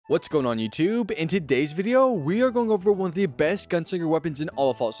What's going on YouTube? In today's video, we are going over one of the best gunslinger weapons in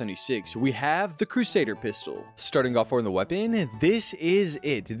all of Fallout 76. We have the Crusader pistol. Starting off on the weapon, this is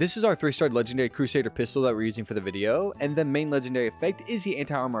it. This is our 3-star legendary Crusader pistol that we're using for the video, and the main legendary effect is the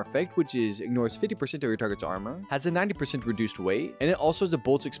anti-armor effect, which ignores 50% of your target's armor, has a 90% reduced weight, and it also has the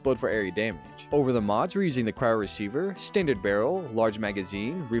bullets explode for area damage. Over the mods, we're using the cryo receiver, standard barrel, large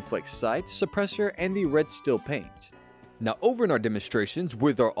magazine, reflex sight, suppressor, and the red steel paint. Now over in our demonstrations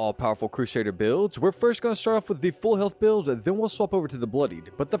with our all-powerful Crusader builds, we're first going to start off with the full health build, then we'll swap over to the Bloodied.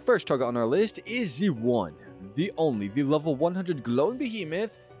 But the first target on our list is the one, the only, the level 100 glowing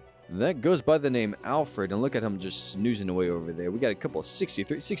behemoth that goes by the name Alfred. And look at him just snoozing away over there. We got a couple of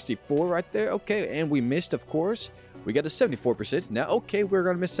 63, 64 right there. Okay, and we missed, of course. We got a 74%. Now, okay, we're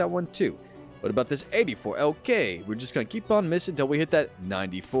going to miss that one too. What about this 84? Okay, we're just going to keep on missing until we hit that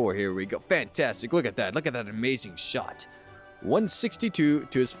 94. Here we go. Fantastic. Look at that. Look at that amazing shot. 162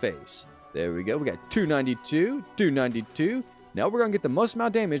 to his face. There we go. We got 292, 292. Now we're going to get the most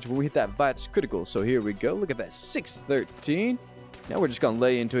amount of damage when we hit that VICTORIAM critical. So here we go. Look at that 613. Now we're just going to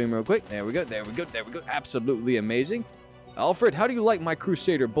lay into him real quick. There we go. There we go. There we go. Absolutely amazing. Alfred, how do you like my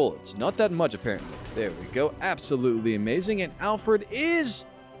Crusader bullets? Not that much, apparently. There we go. Absolutely amazing. And Alfred is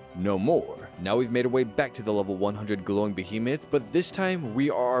no more. Now we've made our way back to the level 100 glowing behemoth, but this time we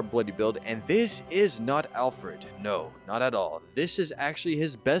are our bloody build, and this is not Alfred. No, not at all. This is actually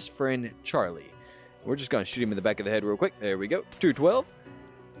his best friend, Charlie. We're just gonna shoot him in the back of the head real quick. There we go. 212,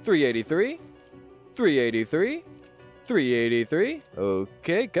 383, 383, 383.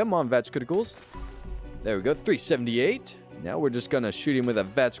 Okay, come on, VATS criticals. There we go. 378. Now we're just gonna shoot him with a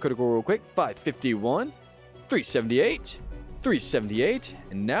VATS critical real quick. 551, 378. 378,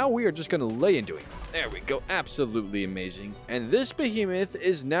 and now we are just going to lay into him. There we go, absolutely amazing. And this behemoth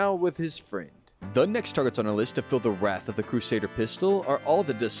is now with his friend. The next targets on our list to feel the wrath of the Crusader pistol are all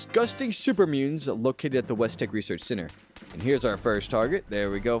the disgusting super mutants located at the West Tech Research Center. And here's our first target. There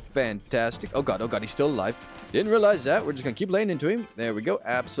we go, fantastic. Oh god, he's still alive. Didn't realize that. We're just going to keep laying into him. There we go,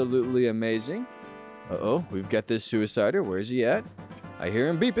 absolutely amazing. Uh-oh, we've got this suicider. Where is he at? I hear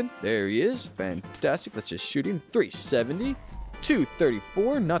him beeping. There he is, fantastic. Let's just shoot him. 370.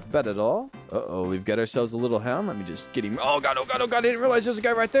 234, not bad at all. Uh-oh, we've got ourselves a little hound. Let me just get him. Oh god, I didn't realize there's a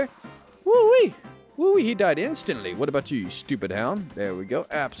guy right there. Woo-wee. Woo-wee, he died instantly. What about you stupid hound? There we go.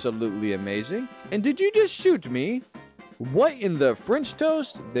 Absolutely amazing. And did you just shoot me? What in the French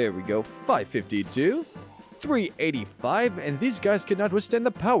toast? There we go. 552. 385, and these guys could not withstand the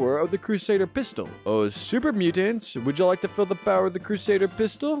power of the Crusader pistol. Oh, super mutants, would you like to feel the power of the Crusader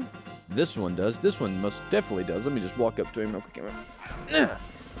pistol? This one does. This one most definitely does. Let me just walk up to him real quick.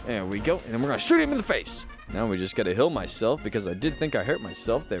 There we go. And then we're going to shoot him in the face. Now we just got to heal myself because I did think I hurt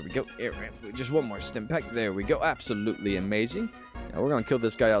myself. There we go. Just one more stim pack. There we go. Absolutely amazing. Now we're going to kill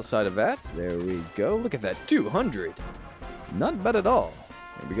this guy outside of that. There we go. Look at that. 200. Not bad at all.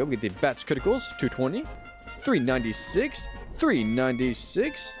 There we go. We get the VATS criticals. 220. 396.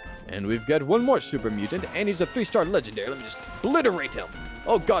 396. And we've got one more super mutant, and he's a 3-star legendary. Let me just obliterate him.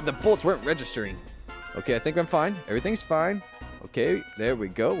 Oh god, the bullets weren't registering. Okay, I think I'm fine. Everything's fine. Okay, there we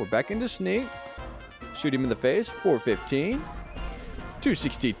go. We're back into sneak. Shoot him in the face. 415.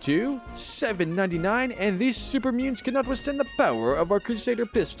 262. 799. And these super mutants cannot withstand the power of our Crusader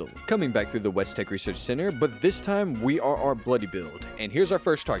pistol. Coming back through the West Tech Research Center, but this time we are our bloody build. And here's our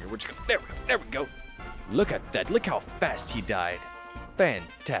first target. We're just gonna, there we go. Look at that. Look how fast he died.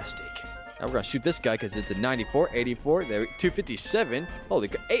 Fantastic. Now we're going to shoot this guy because it's a 94, 84, there, 257. Holy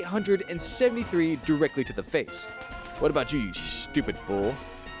crap, 873 directly to the face. What about you stupid fool?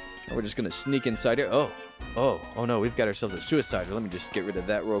 Now we're just going to sneak inside here. Oh no, we've got ourselves a suicider. Let me just get rid of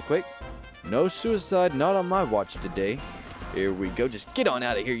that real quick. No suicide, not on my watch today. Here we go. Just get on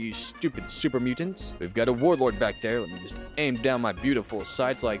out of here, you stupid super mutants. We've got a warlord back there. Let me just aim down my beautiful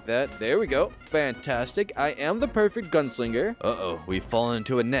sights like that. There we go. Fantastic. I am the perfect gunslinger. Uh-oh. We've fallen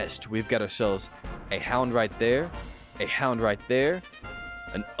into a nest. We've got ourselves a hound right there. A hound right there.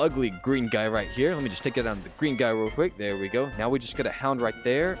 An ugly green guy right here. Let me just take it on the green guy real quick. There we go. Now we just got a hound right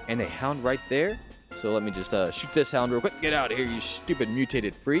there and a hound right there. So let me just shoot this hound real quick. Get out of here, you stupid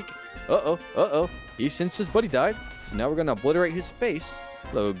mutated freak. Uh-oh. He sensed his buddy died. So now we're going to obliterate his face.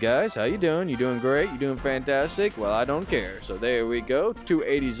 Hello, guys. How you doing? You doing great? You doing fantastic? Well, I don't care. So there we go.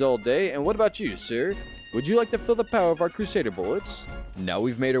 280s all day. And what about you, sir? Would you like to feel the power of our Crusader bullets? Now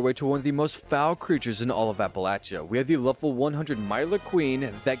we've made our way to one of the most foul creatures in all of Appalachia. We have the level 100 Myler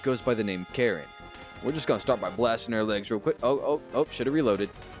Queen that goes by the name Karen. We're just going to start by blasting her legs real quick. Oh, should have reloaded.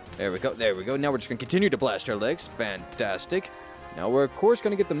 There we go. Now we're just going to continue to blast her legs. Fantastic. Now we're of course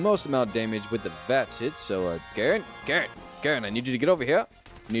going to get the most amount of damage with the VATS hits, so Karen, I need you to get over here.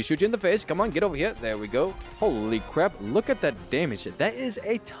 We need to shoot you in the face. Come on, get over here. There we go. Holy crap, look at that damage. That is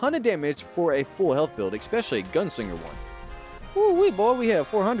a ton of damage for a full health build, especially a Gunslinger one. Woo-wee, boy, we have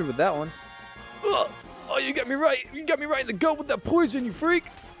 400 with that one. Ugh. Oh, you got me right. You got me right in the gut with that poison, you freak.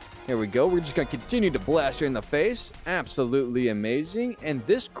 Here we go. We're just going to continue to blast her in the face. Absolutely amazing. And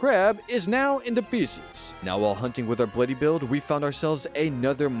this crab is now into pieces. Now, while hunting with our Bloody build, we found ourselves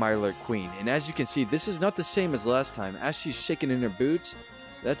another Mirelurk Queen. And as you can see, this is not the same as last time. As she's shaking in her boots,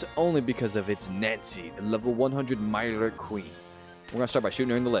 that's only because of it's Nancy, the level 100 Mirelurk Queen. We're going to start by shooting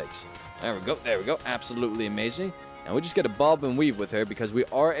her in the legs. There we go. There we go. Absolutely amazing. Now, we just got to bob and weave with her because we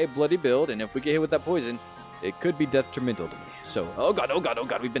are a Bloody build. And if we get hit with that poison, it could be detrimental to me. So, oh god,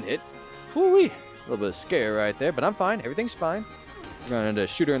 we've been hit. Whoo-wee. A little bit of scare right there, but I'm fine. Everything's fine. We're going to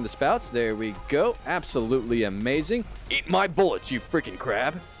shoot her in the spouts. There we go. Absolutely amazing. Eat my bullets, you freaking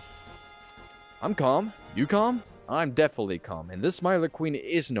crab. I'm calm. You calm? I'm definitely calm, and this Mirelurk Queen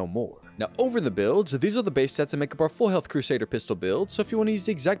is no more. Now, over in the builds, these are the base stats that make up our full health Crusader pistol build, so if you want to use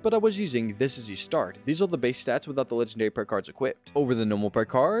the exact build I was using, this is your start. These are the base stats without the legendary perk cards equipped. Over the normal perk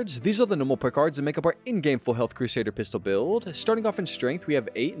cards, these are the normal perk cards that make up our in-game full health Crusader pistol build. Starting off in strength, we have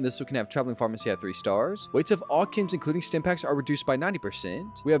 8, and this one can have traveling pharmacy at 3 stars. Weights of all chems including stim packs are reduced by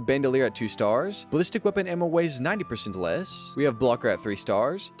 90%. We have bandolier at 2 stars. Ballistic weapon ammo weighs 90% less. We have blocker at 3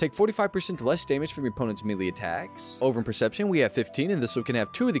 stars. Take 45% less damage from your opponent's melee attacks. Over in perception, we have 15, and this one can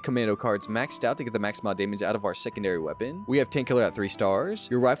have 2 of the commando cards maxed out to get the max amount of damage out of our secondary weapon. We have tank killer at 3 stars.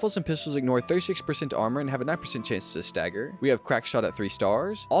 Your rifles and pistols ignore 36% armor and have a 9% chance to stagger. We have crack shot at 3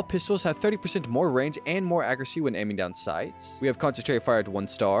 stars. All pistols have 30% more range and more accuracy when aiming down sights. We have concentrated fire at 1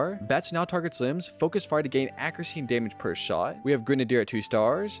 star. Bats now targets limbs. Focus fire to gain accuracy and damage per shot. We have grenadier at 2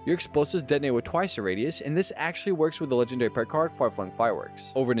 stars. Your explosives detonate with twice the radius, and this actually works with the legendary perk card Far-Flung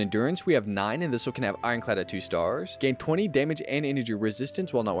Fireworks. Over in endurance, we have 9, and this one can have ironclad at 2 stars. Gain 20 damage and energy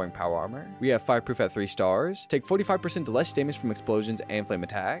resistance while not wearing power armor. We have fireproof at 3 stars. Take 45% less damage from explosions and flame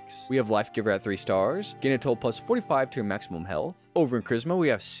attacks. We have life giver at 3 stars. Gain a total plus 45 to your maximum health. Over in charisma, we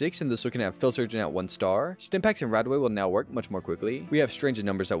have 6, and this one can have field surgeon at 1 star. Stimpaks and radaway will now work much more quickly. We have strange in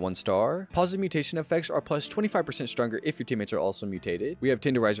numbers at 1 star. Positive mutation effects are plus 25% stronger if your teammates are also mutated. We have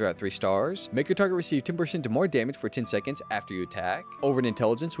tenderizer at 3 stars. Make your target receive 10% more damage for 10 seconds after you attack. Over in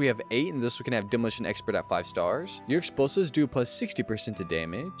intelligence, we have 8, and this one can have demolition expert at 5 stars. Your explosives do plus 60% to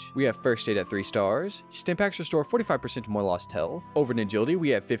damage. We have first aid at 3 stars. Stimpaks restore 45% more lost health. Over in agility, we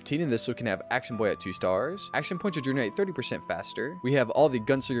have 15, and this one can have action boy at 2 stars. Action points regenerate 30% faster. We have all the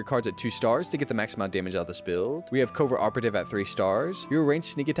gunslinger cards at 2 stars to get the max amount of damage out of this build. We have covert operative at 3 stars. Your ranged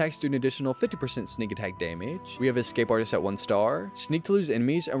sneak attacks do an additional 50% sneak attack damage. We have escape artist at 1 star. Sneak to lose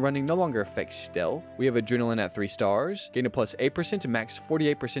enemies and running no longer affects stealth. We have adrenaline at 3 stars. Gain a plus 8% to max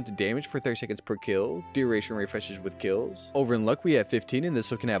 48% damage for 30 seconds per kill. Duration refreshes with kills. Over in luck, we have 15, and this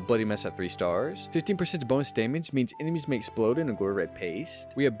one can have bloody mess at 3 stars. 15% bonus damage means enemies may explode in a glow red paste.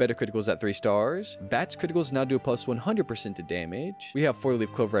 We have better criticals at 3 stars. VATS criticals now do a plus 100% to damage. We have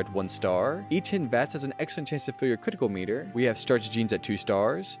 4-leaf clover at 1 star. Each hidden VATS has an excellent chance to fill your critical meter. We have starch genes at 2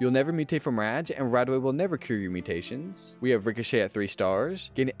 stars. You'll never mutate from Raj, and Radaway will never cure your mutations. We have ricochet at 3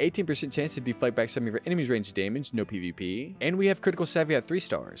 stars. Gain an 18% chance to deflect back some of your enemy's range damage, no PvP. And we have critical savvy at 3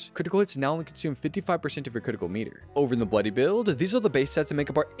 stars. Critical hits now only consume 55% of your critical meter. Over in the Bloody build, these are the base stats that make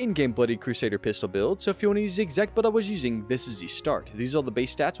up our in-game Bloody Crusader pistol build, so if you want to use the exact build I was using, this is the start. These are the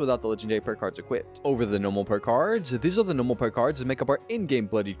base stats without the legendary perk cards equipped. Over the normal perk cards, these are the normal perk cards that make up our in-game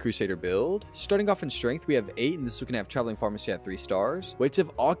Bloody Crusader build. Starting off in strength, we have 8, and this one can have traveling pharmacy at 3 stars. Weights of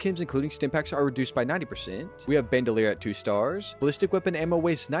all chems including stimpaks are reduced by 90%. We have bandolier at 2 stars. Ballistic weapon ammo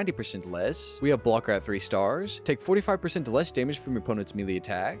weighs 90% less. We have blocker at 3 stars. Take 45% less damage from your opponent's melee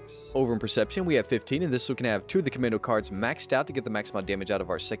attacks. Over in perception, we have 15, and this one can have 2 of the commando cards maxed out to get the maximum damage out of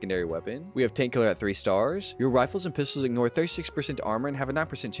our secondary weapon. We have tank killer at 3 stars. Your rifles and pistols ignore 36% armor and have a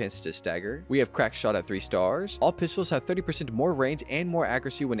 9% chance to stagger. We have crack shot at 3 stars. All pistols have 30% more range and more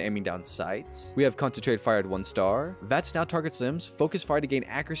accuracy when aiming down sights. We have concentrated fire at 1 star. VATS now targets limbs. Focus fire to gain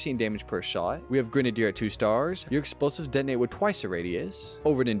accuracy and damage per shot. We have grenadier at 2 stars. Your explosives detonate with twice the radius.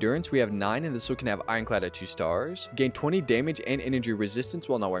 Over in endurance, we have 9, and this one can have ironclad at 2 stars. Gain 20 damage and energy resistance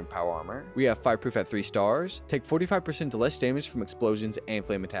while not wearing power armor. We have fireproof at 3 stars. Take 45% less damage from explosions and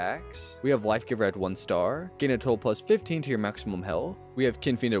flame attacks. We have life giver at 1 star. Gain a total plus 15 to your maximum health. We have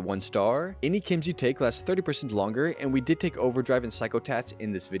Kinfiend at 1 star. Any chems you take last 30% longer, and we did take overdrive and psychotats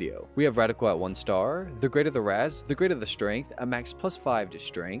in this video. We have radical at 1 star. The greater the raz, the greater the strength, a max plus 5 to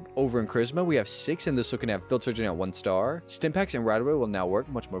strength. Over in charisma, we have 6, and this one can have field surgeon at 1 star. Stimpaks and radaway will now work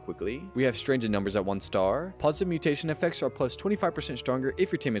much more quickly. We have strange in numbers at 1 star. Positive mutation effects are plus 25% stronger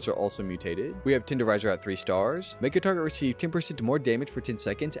if your teammates are also mutated. We have tenderizer at at 3 stars. Make your target receive 10% more damage for 10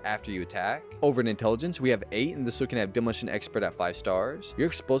 seconds after you attack. Over in intelligence, we have 8, and this one can have demolition expert at 5 stars. Your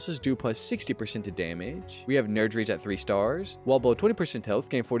explosives do plus 60% to damage. We have nerd rage at 3 stars. While below 20% health,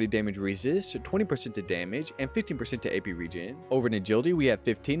 gain 40 damage resist, 20% to damage, and 15% to AP regen. Over in agility, we have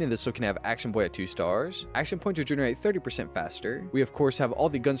 15, and this one can have action boy at 2 stars. Action points regenerate 30% faster. We of course have all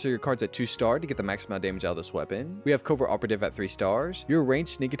the gunslinger cards at 2 star to get the max amount of damage out of this weapon. We have covert operative at 3 stars. Your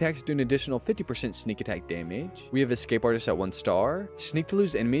ranged sneak attacks do an additional 50% sneak attack damage. We have escape artist at 1 star. Sneak to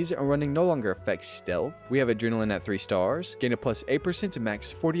lose enemies and running no longer affects stealth. We have adrenaline at 3 stars. Gain a plus 8% to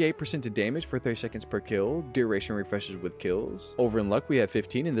max 48% to damage for 30 seconds per kill. Duration refreshes with kills. Over in luck, we have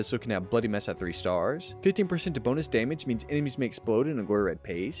 15, and this one can have bloody mess at 3 stars. 15% to bonus damage means enemies may explode in a glory red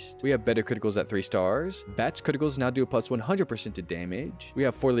paste. We have better criticals at 3 stars. VATS criticals now do a plus 100% to damage. We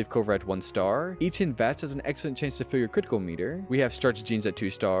have 4-leaf cover at 1 star. Each hit VATS has an excellent chance to fill your critical meter. We have starch genes at 2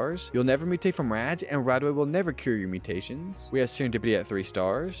 stars. You'll never mutate from rads, and Radway will never cure your mutations. We have serendipity at 3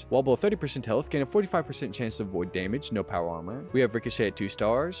 stars. While below 30% health, gain a 45% chance to avoid damage, no power armor. We have ricochet at 2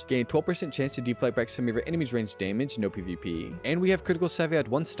 stars. Gain 12% chance to deflect back some of your enemy's range damage, no PvP. And we have critical savvy at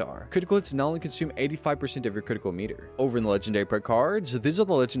 1 star. Critical hits not only consume 85% of your critical meter. Over in the legendary perk cards, these are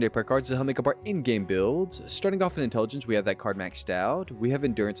the legendary perk cards that help make up our in-game builds. Starting off in intelligence, we have that card maxed out. We have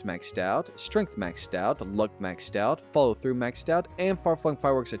endurance maxed out, strength maxed out, luck maxed out, follow through maxed out, and far-flung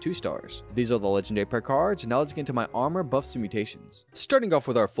fireworks at 2 stars. These are the legendary perk cards. Now let's get into my armor, buffs, and mutations. Starting off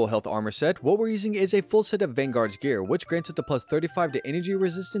with our full health armor set, what we're using is a full set of Vanguard's gear, which grants us a plus 35 to energy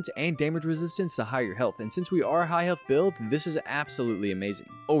resistance and damage resistance to higher health. And since we are a high health build, this is absolutely amazing.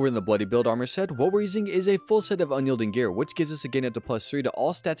 Over in the Bloody build armor set, what we're using is a full set of unyielding gear, which gives us a gain up to plus 3 to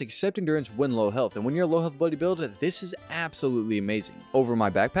all stats except endurance when low health. And when you're low health Bloody build, this is absolutely amazing. Over my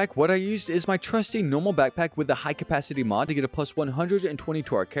backpack, what I used is my trusty normal backpack with the high capacity mod to get a plus 120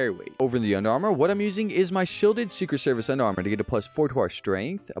 to our carry weight. Over in the Under Armour, what I'm using is my shielded Secret Service Under Armour to get a plus 4 to our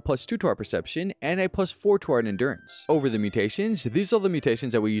strength, a plus 2 to our perception, and a plus 4 to our endurance. Over the mutations, these are the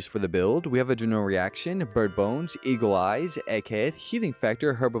mutations that we use for the build. We have Adrenal Reaction, Bird Bones, Eagle Eyes, Egghead, Healing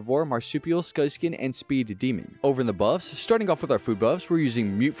Factor, Herbivore, Marsupial, Sky Skin, and Speed Demon. Over in the buffs, starting off with our food buffs, we're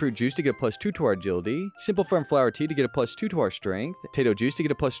using Mute Fruit Juice to get a plus 2 to our agility, Simple Firm Flower Tea to get a plus 2 to our strength, Potato Juice to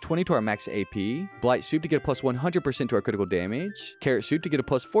get a plus 20 to our max AP, Blight Soup to get a plus 100% to our critical damage, Carrot Soup to get a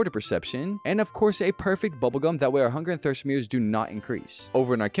plus 4 to perception, and of course a perfect bubblegum, that way our hunger and thirst meters do not increase.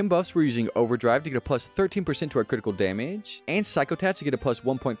 Over in our chem buffs, we're using Overdrive to get a plus 13% to our critical damage, and Psychotats to get a plus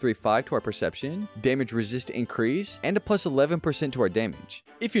 1.35 to our perception, damage resist increase, and a plus 11% to our damage.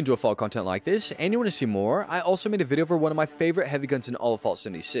 If you enjoy fall content like this, and you want to see more, I also made a video for one of my favorite heavy guns in all of Fallout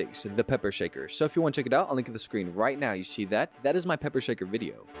 76, the Pepper Shaker. So if you want to check it out, I'll link in the screen right now. You see that? That is my Pepper Shaker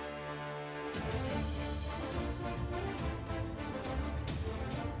video.